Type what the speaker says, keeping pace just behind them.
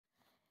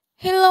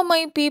Hello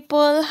my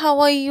people,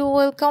 how are you?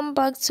 Welcome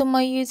back to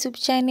my YouTube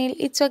channel.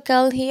 It's your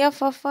girl here,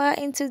 Fafa,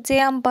 and today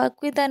I'm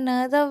back with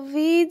another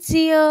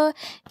video.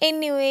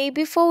 Anyway,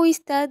 before we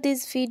start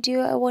this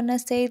video, I wanna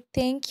say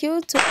thank you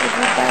to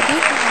everybody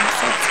who have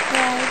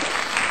subscribed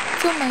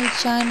to my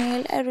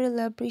channel. I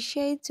really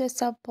appreciate your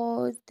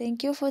support.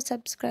 Thank you for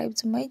subscribing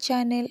to my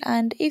channel,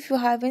 and if you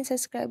haven't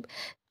subscribed,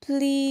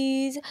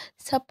 please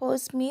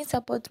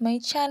support my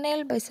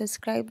channel by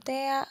subscribe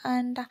there,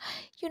 and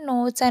turn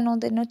on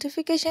the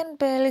notification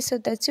bell so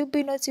that you'll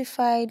be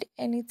notified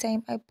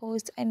anytime I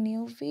post a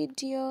new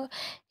video.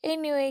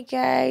 Anyway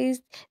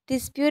guys,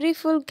 this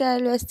beautiful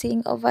girl you're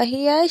seeing over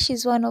here,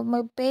 she's one of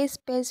my best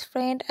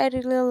friend. I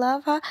really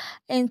love her,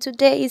 and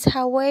today is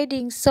her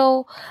wedding,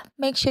 so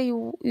make sure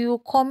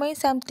you comment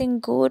something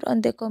good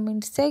on the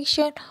comment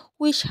section.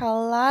 Wish her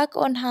luck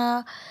on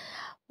her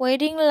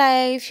wedding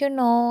life,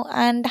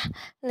 and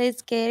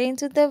let's get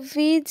into the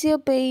video,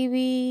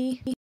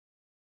 baby.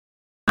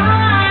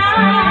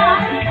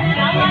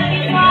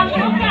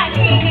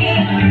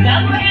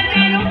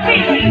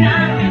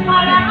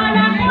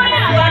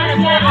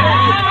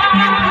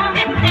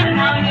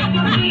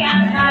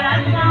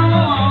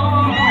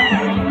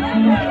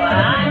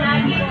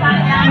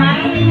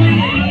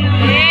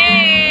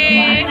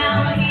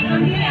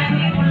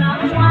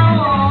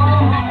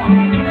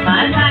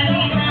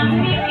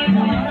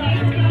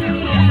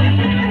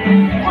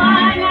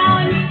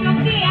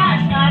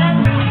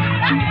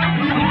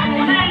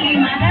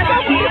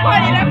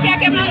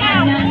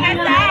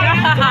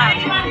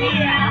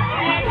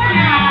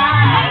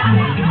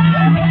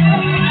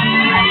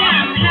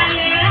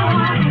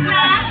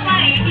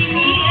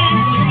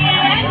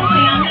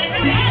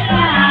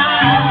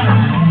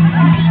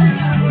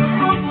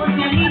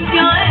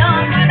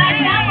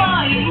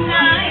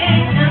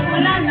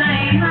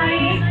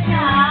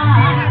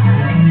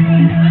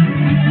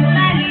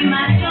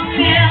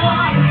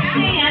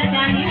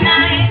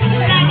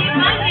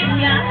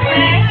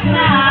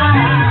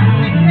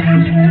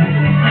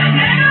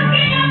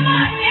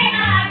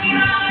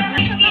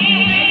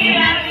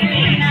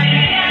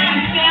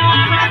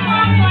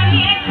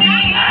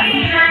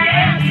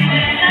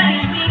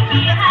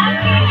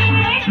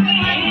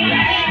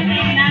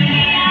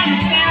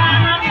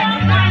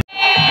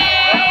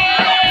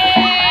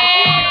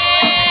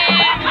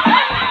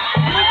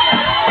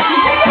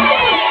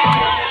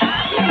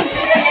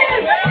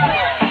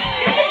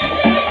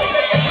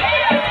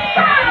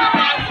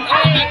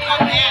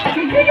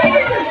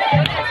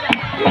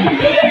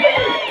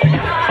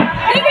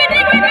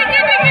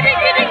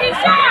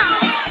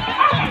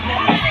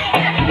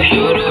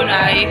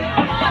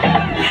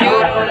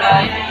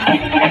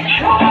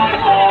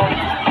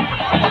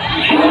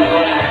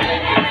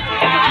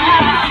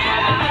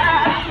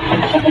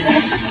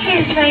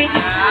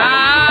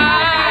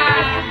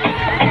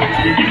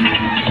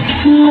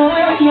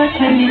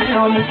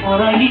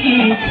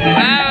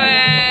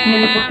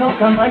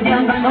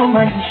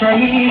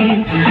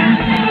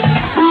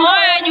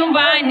 Moyo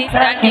nyumbani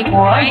sitaki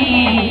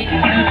kuwahi,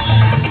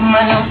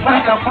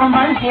 manafaka kwa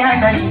manzia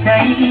na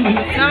nidai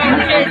kama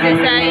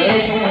mcheze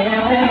sahi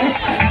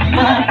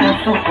mata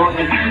suko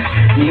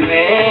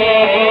niwe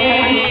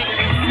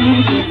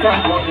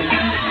sikitambo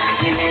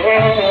niwe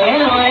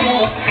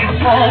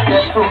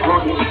mata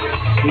suko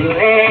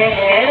niwe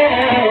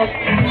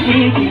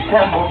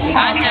sikitambo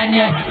hata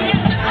nyaki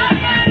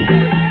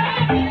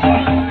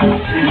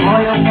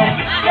moyo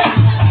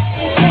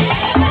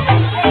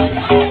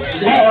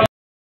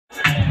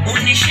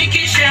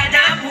unishikishe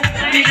adabu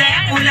bila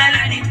ya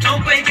kulala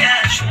nitokwe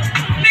jasho.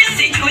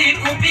 Sijui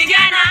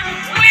kupigana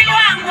mwili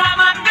wangu wa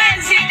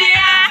mapenzi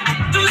dia,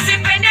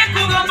 tusipende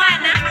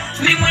kugomana,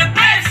 ni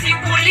mwepesi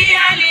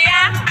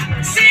kulialia,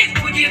 si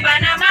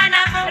kujibanabana,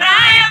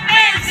 raha ya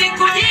penzi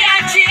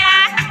kujiachia.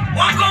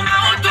 Wako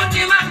maututi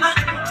mama,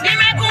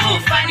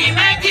 nimekufa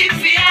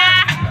nimejifia.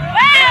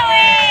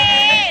 Wewe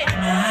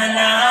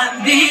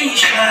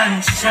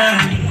nalambisha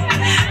sali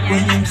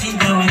kwenye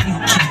mzinga wa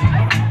nyuki,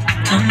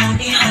 tamu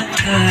ni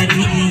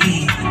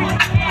hatari.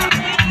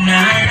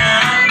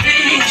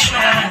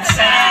 Nalambishwa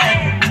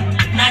sana,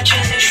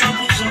 nachezeshwa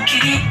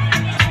buzuki,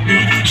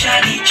 dudu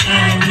chali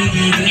chali.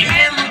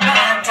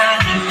 Nimempata,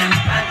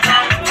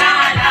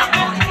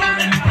 mtaalamu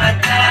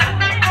nimempata.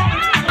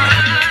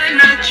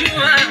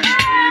 Najua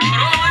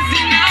roho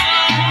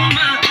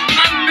zinauma,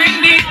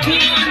 hapendi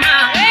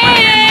kuona.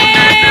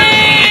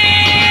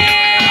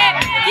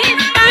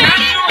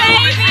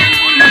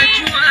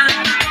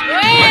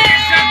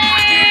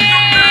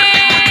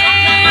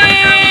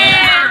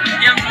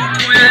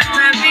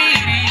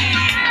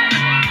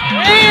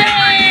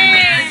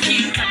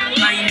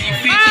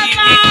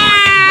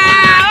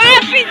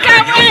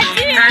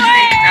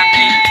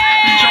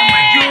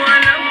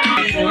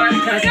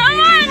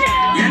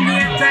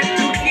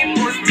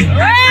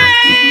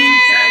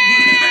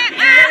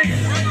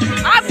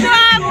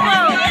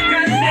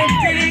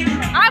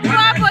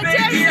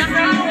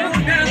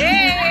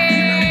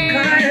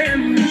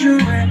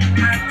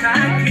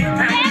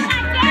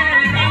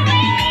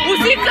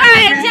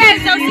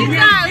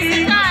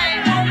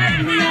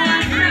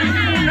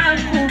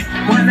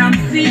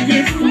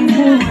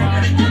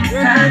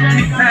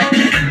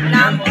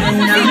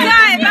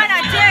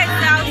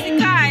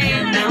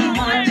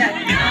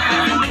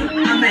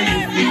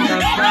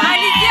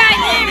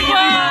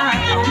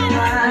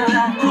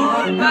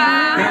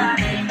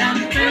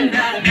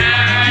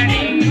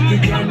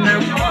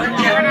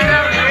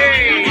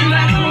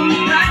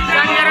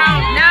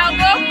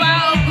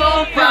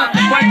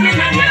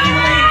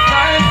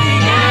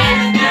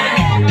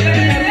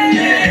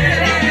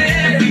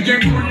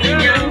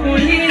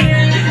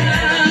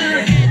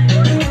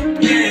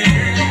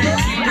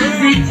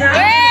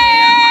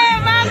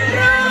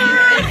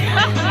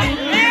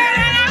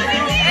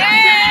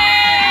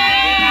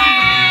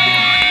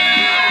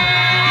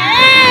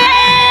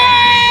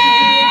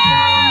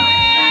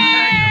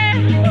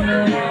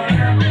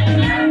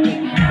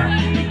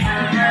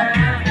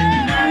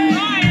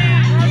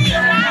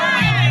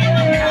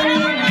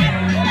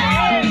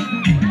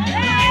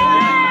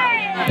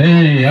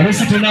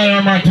 Harusi tunayo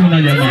ama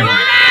hatuna jamani?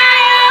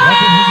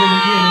 Watu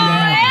vijijini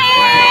jamani.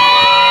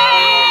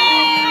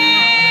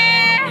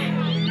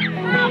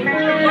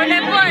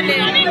 Pole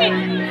pole.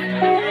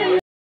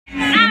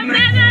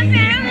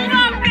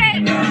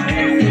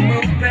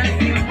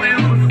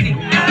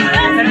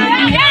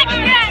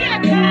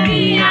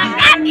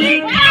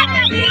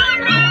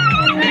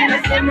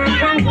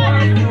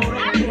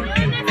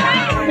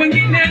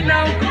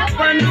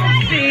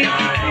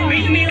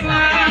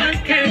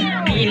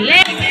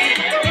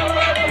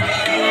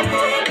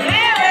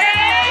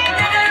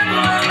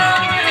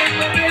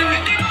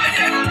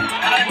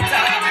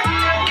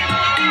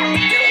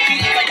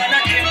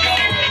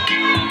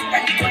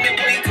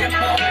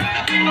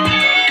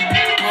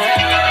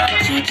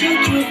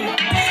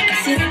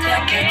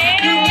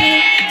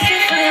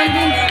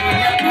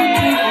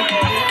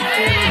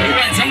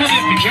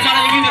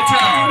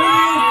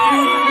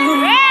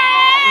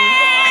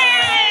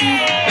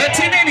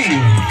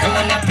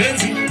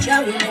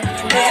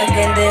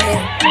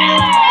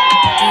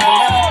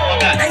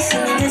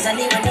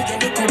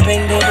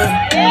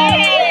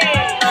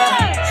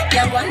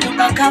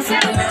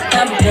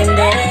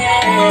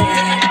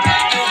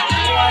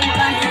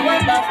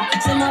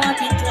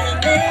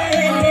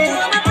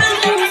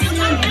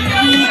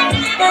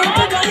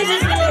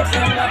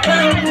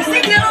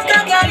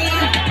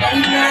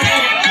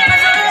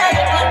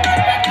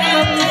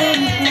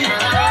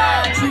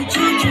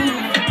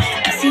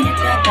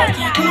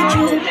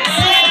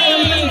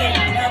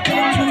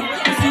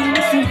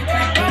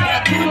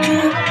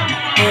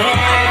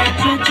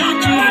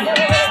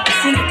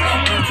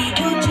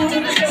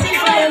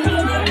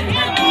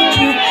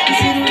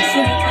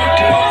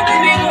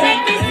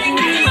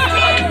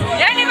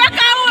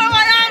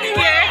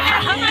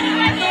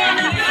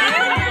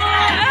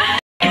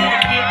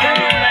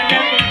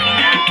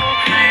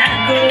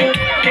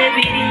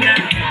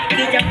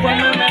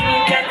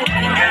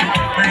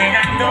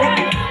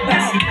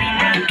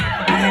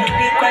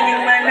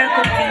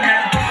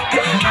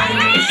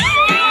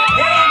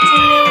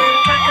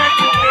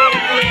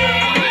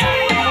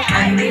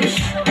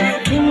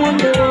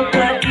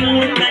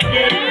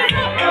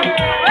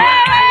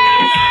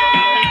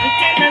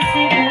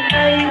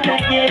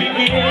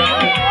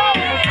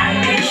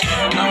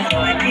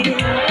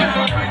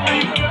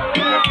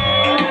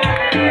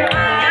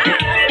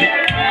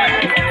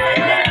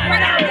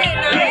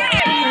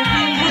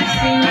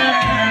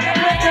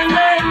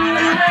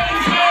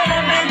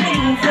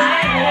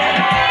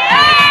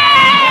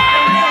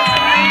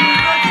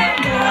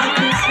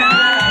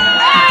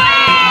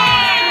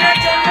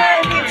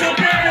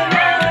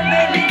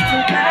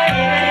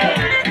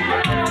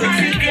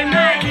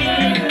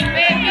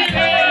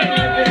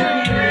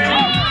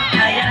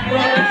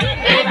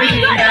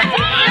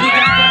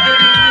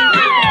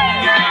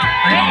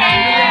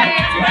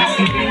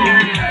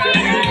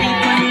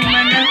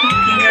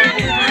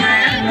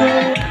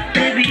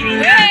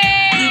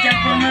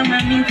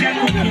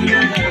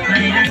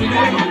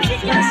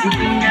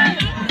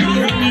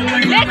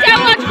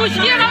 Let's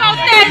go,